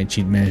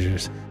anti-cheat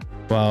measures.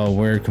 While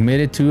we're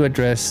committed to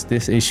address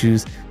these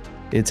issues,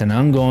 it's an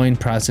ongoing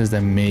process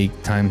that may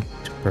take time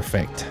to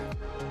perfect.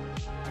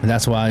 And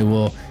that's why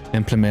we'll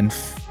implement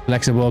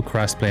flexible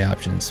crossplay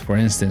options. For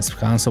instance,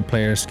 console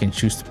players can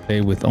choose to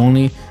play with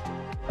only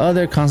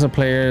other console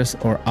players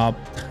or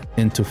opt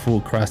into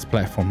full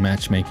cross-platform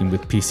matchmaking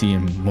with PC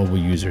and mobile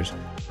users.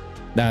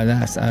 Now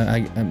that's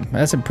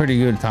a pretty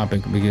good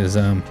topic because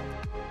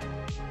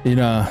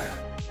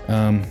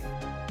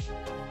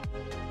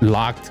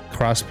locked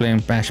crossplay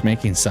and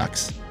matchmaking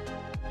sucks.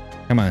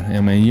 Come on, I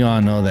mean, you all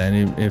know that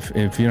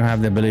if you don't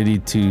have the ability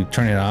to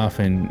turn it off,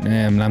 and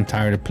I'm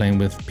tired of playing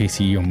with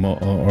PC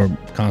or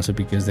console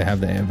because they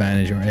have the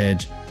advantage or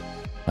edge,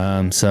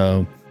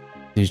 so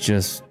you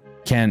just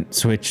can't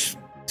switch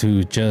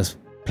to just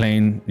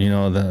playing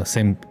the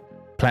same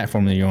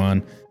platform that you're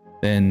on,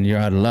 then you're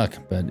out of luck.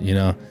 But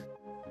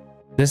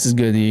this is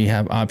good that you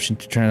have option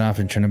to turn it off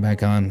and turn it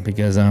back on,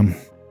 because yeah,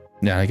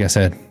 like I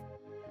said,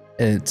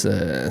 it's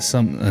in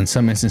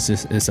some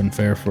instances it's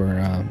unfair for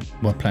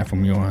what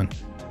platform you're on.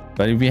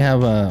 But if you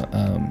have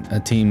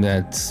a team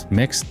that's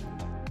mixed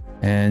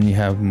and you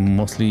have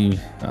mostly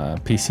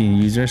PC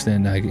users,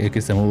 then I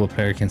guess the mobile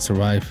player can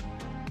survive.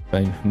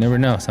 But you never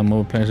know, some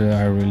mobile players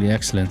are really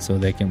excellent, so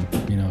they can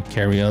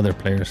carry other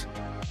players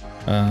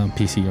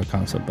PC or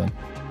console. But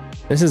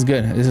this is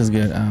good.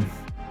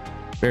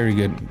 Very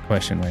good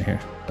question right here.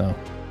 So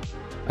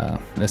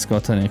let's go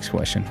to the next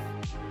question.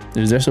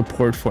 Is there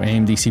support for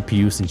AMD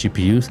CPUs and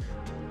GPUs?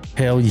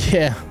 Hell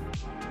yeah,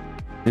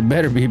 it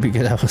better be,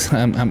 because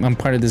I'm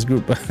part of this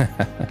group.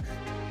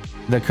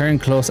 The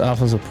current closed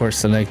alpha support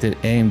selected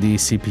AMD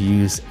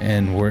CPUs,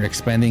 and we're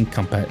expanding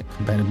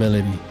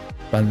compatibility.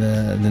 By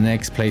the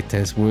next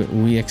playtest,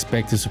 we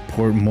expect to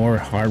support more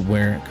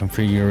hardware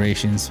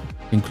configurations,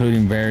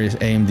 including various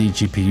AMD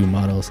GPU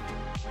models.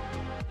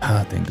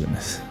 Ah, thank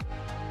goodness.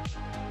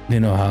 You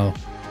know how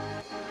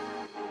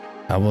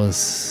I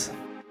was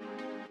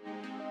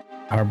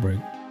heartbreak.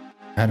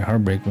 I had a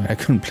heartbreak when I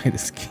couldn't play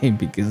this game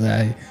because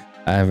I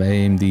have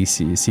AMD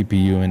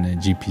CPU and a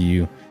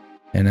GPU,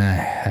 and I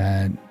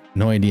had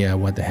no idea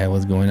what the hell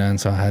was going on.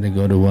 So I had to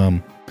go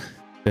to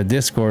the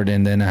Discord,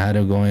 and then I had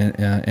to go and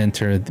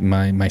enter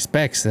my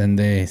specs, and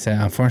they said,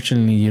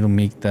 unfortunately, you don't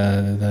meet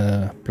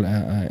the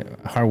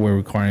hardware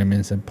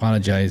requirements.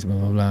 Apologize, blah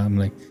blah blah. I'm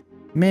like,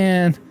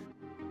 man.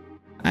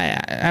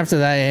 After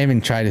that, I even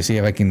tried to see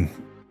if I can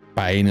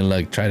by any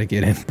luck try to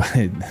get in, but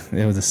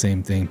it was the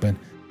same thing. But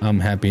I'm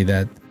happy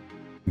that,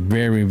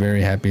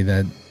 very happy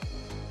that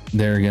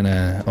they're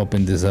gonna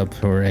open this up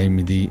for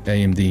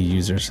AMD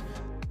users.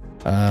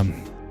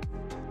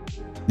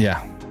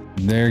 Yeah,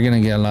 they're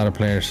gonna get a lot of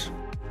players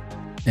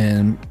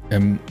and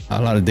a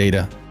lot of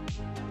data,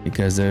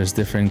 because there's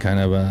different kind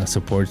of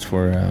supports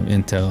for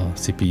Intel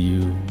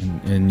CPU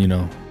and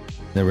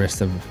the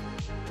rest of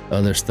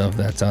other stuff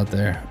that's out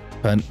there.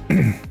 But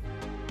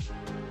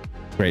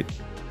great,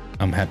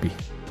 I'm happy,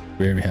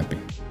 very happy.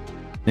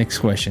 Next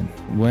question: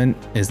 when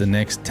is the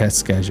next test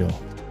schedule?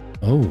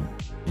 Oh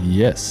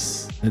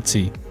yes, let's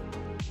see.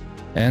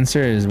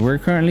 Answer is, we're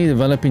currently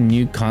developing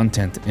new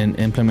content and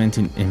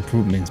implementing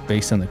improvements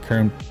based on the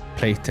current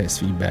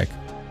playtest feedback.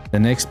 The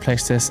next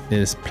playtest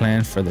is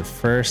planned for the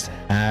first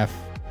half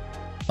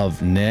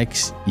of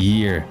next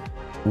year.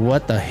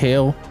 What the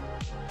hell?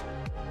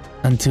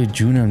 Until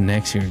June of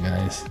next year,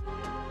 guys.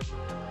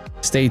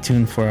 Stay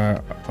tuned for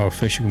our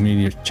official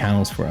community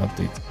channels for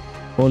updates.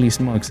 Holy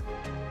smokes.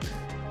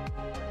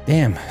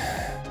 Damn.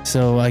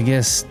 So I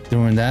guess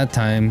during that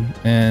time,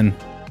 and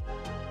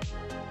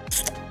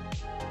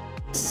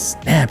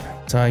snap.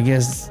 So I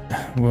guess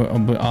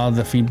with all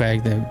the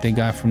feedback that they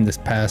got from this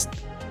past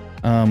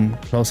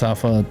close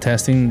alpha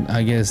testing,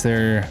 I guess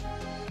they're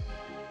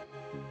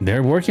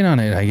working on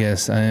it, I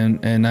guess.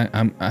 And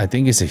I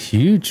think it's a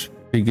huge,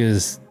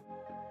 because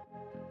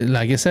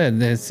like I said,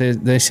 they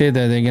say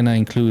that they're gonna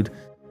include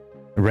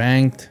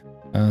ranked,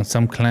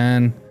 some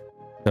clan,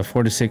 the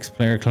 46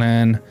 player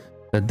clan,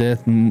 the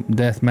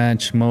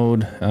deathmatch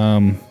mode,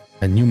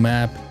 a new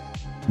map,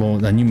 well,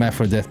 the new map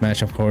for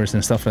deathmatch, of course,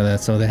 and stuff like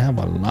that. So they have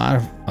a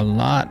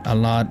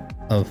lot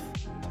of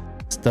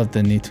stuff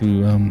they need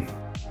to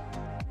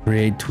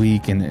create,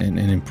 tweak, and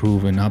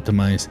improve and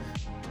optimize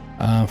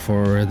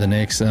for the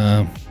next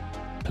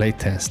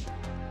playtest.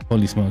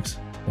 Holy smokes.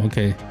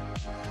 Okay.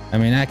 I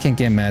mean, I can't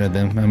get mad at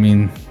them. I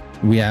mean,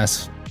 they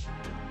asked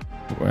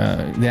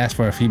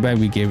for our feedback,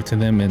 we gave it to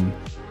them, and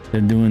they're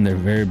doing their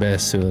very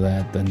best so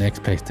that the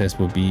next playtest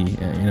will be,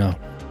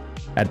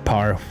 at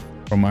par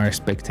from our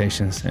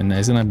expectations. And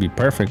it's gonna be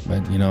perfect,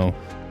 but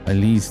at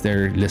least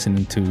they're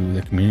listening to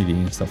the community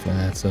and stuff like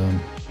that. So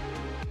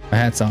my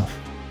hats off.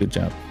 Good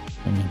job.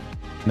 I mean,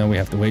 now we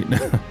have to wait.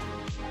 All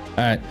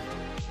right.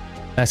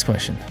 Last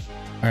question.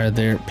 Are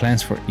there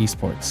plans for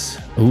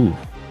esports? Ooh.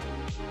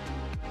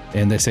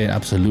 And they say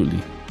absolutely.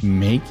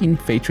 Making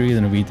Fate Trigger the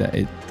Novita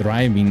a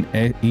thriving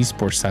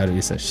esports title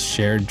is a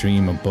shared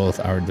dream of both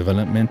our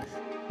development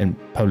and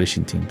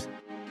publishing teams.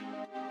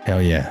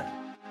 Hell yeah.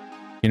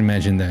 You can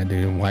imagine that,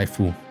 dude.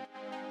 Waifu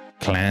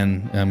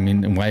clan, I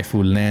mean,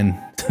 waifu land.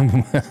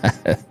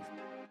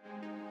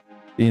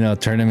 You know,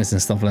 tournaments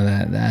and stuff like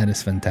that. That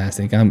is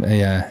fantastic.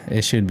 Yeah,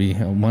 it should be.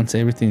 Once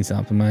everything's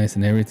optimized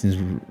and everything's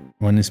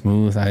running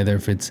smooth, either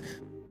if it's,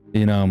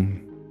 you know,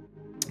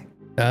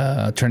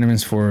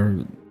 tournaments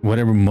for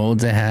whatever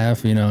modes they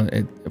have, you know,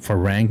 for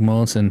rank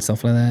modes and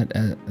stuff like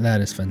that.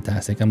 That is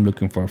fantastic. I'm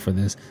looking forward for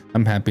this.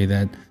 I'm happy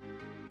that,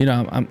 you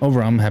know,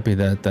 I'm happy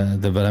that the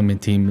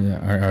development team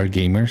are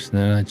gamers.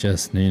 They're not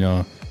just, you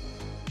know,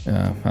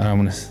 I don't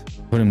want to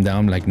put them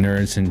down like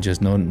nerds and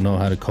just know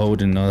how to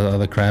code and all the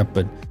other crap,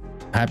 but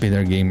happy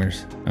they're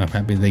gamers. I'm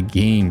happy they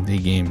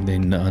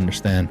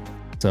understand.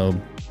 So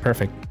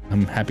perfect.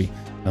 I'm happy.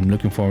 I'm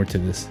looking forward to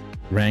this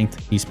ranked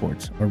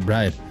esports. All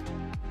right.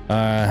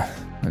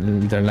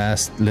 Their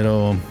last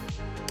little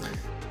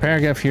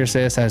paragraph here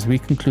says, as we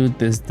conclude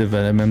this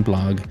development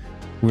blog,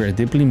 we are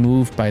deeply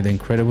moved by the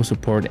incredible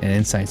support and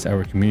insights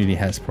our community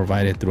has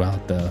provided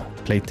throughout the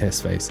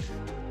playtest phase.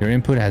 Your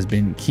input has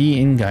been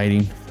key in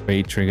guiding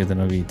Fate Trigger the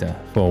Novita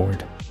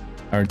forward.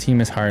 Our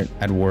team is hard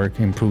at work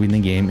improving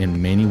the game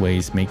in many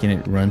ways, making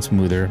it run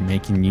smoother,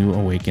 making new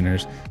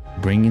awakeners,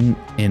 bringing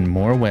in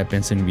more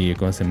weapons and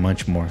vehicles, and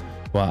much more.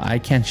 While I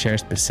can't share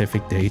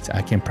specific dates,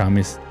 I can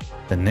promise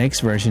the next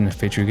version of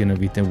Fate Trigger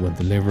Novita will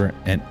deliver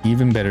an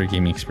even better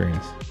gaming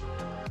experience.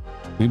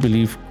 We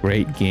believe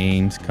great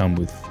games come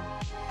with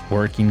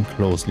working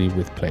closely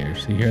with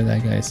players. You hear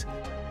that, guys?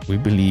 We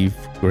believe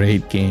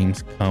great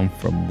games come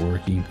from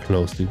working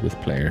closely with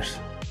players.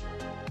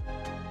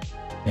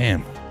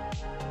 Damn.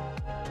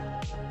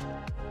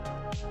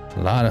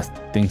 A lot of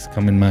things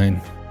come in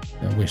mind.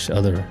 I wish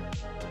other,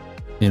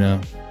 you know,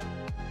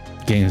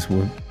 games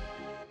would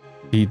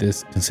be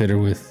this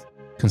considerate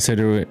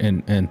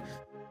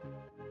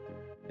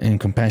and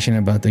compassionate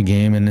about the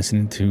game and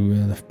listening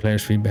to the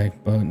players'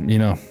 feedback. But you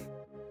know,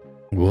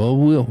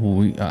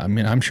 I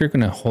mean, I'm sure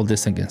gonna hold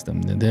this against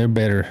them. They're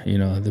better, you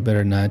know, they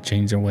better not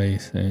change their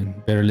ways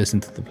and better listen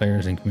to the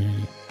players and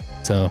community.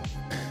 So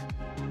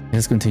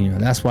let's continue.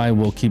 That's why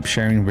we'll keep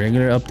sharing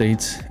regular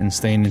updates and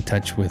staying in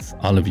touch with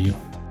all of you.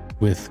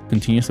 With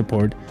continued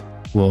support,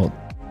 we'll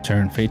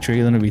turn Fate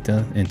Trigger the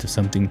Novita into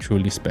something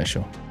truly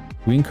special.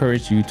 We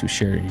encourage you to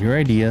share your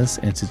ideas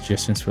and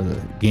suggestions for the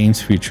game's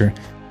future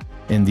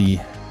in the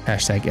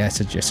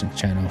 #AskSuggestions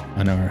channel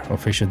on our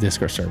official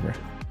Discord server.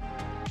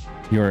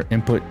 Your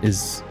input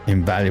is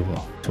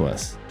invaluable to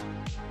us.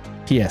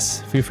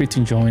 P.S. Feel free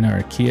to join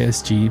our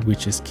KSG,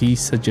 which is Key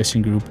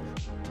Suggestion Group.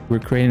 We're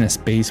creating a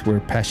space where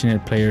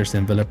passionate players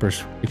and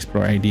developers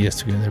explore ideas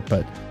together,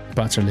 but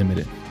spots are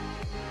limited.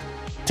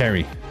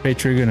 Terry, Fate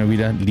Trigger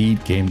Novita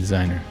lead game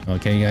designer.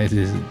 Okay, guys,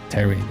 this is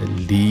Terry, the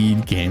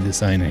lead game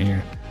designer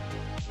here.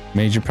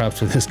 Major props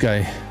to this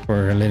guy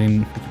for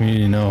letting the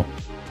community know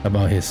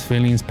about his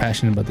feelings,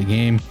 passionate about the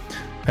game,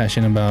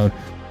 passionate about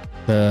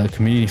the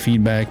community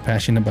feedback,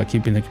 passionate about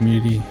keeping the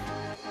community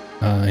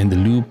in the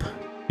loop,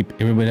 keep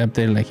everybody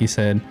updated. Like he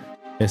said,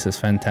 this is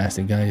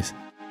fantastic, guys.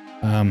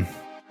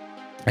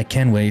 I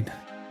can't wait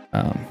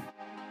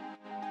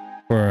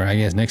for, I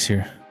guess, next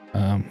year,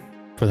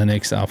 for the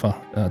next alpha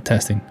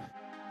testing.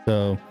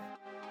 So,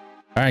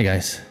 all right,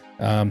 guys,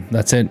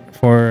 that's it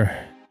for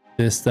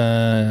this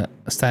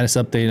status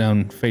update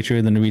on Fate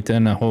Trigger the Novita,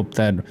 and I hope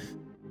that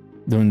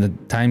during the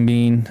time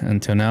being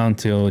until now,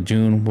 until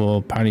June,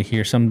 we'll probably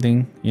hear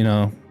something, you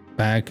know,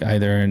 back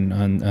either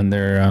on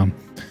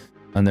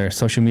their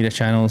social media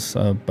channels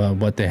about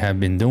what they have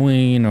been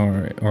doing,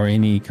 or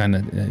any kind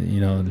of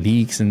you know,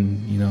 leaks and,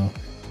 you know,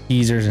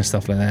 teasers and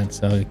stuff like that.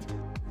 So,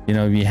 you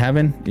know, if you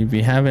haven't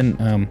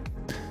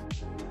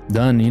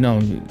done, you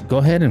know, go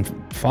ahead and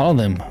follow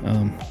them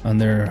on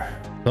their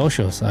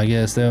socials. I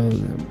guess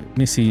let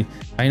me see.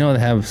 I know they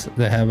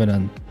have it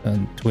on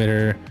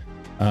Twitter.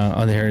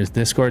 There is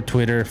Discord,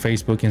 Twitter,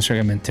 Facebook,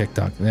 Instagram, and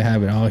TikTok. They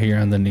have it all here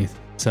underneath.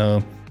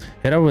 So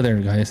head over there,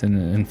 guys,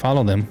 and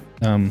follow them.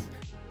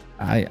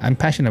 I'm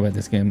passionate about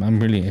this game. I'm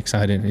really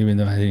excited, even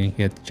though I didn't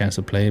get the chance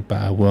to play it,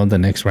 but I will the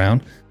next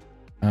round.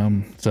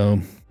 So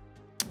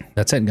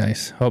that's it,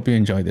 guys. Hope you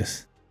enjoyed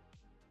this.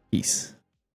 Peace.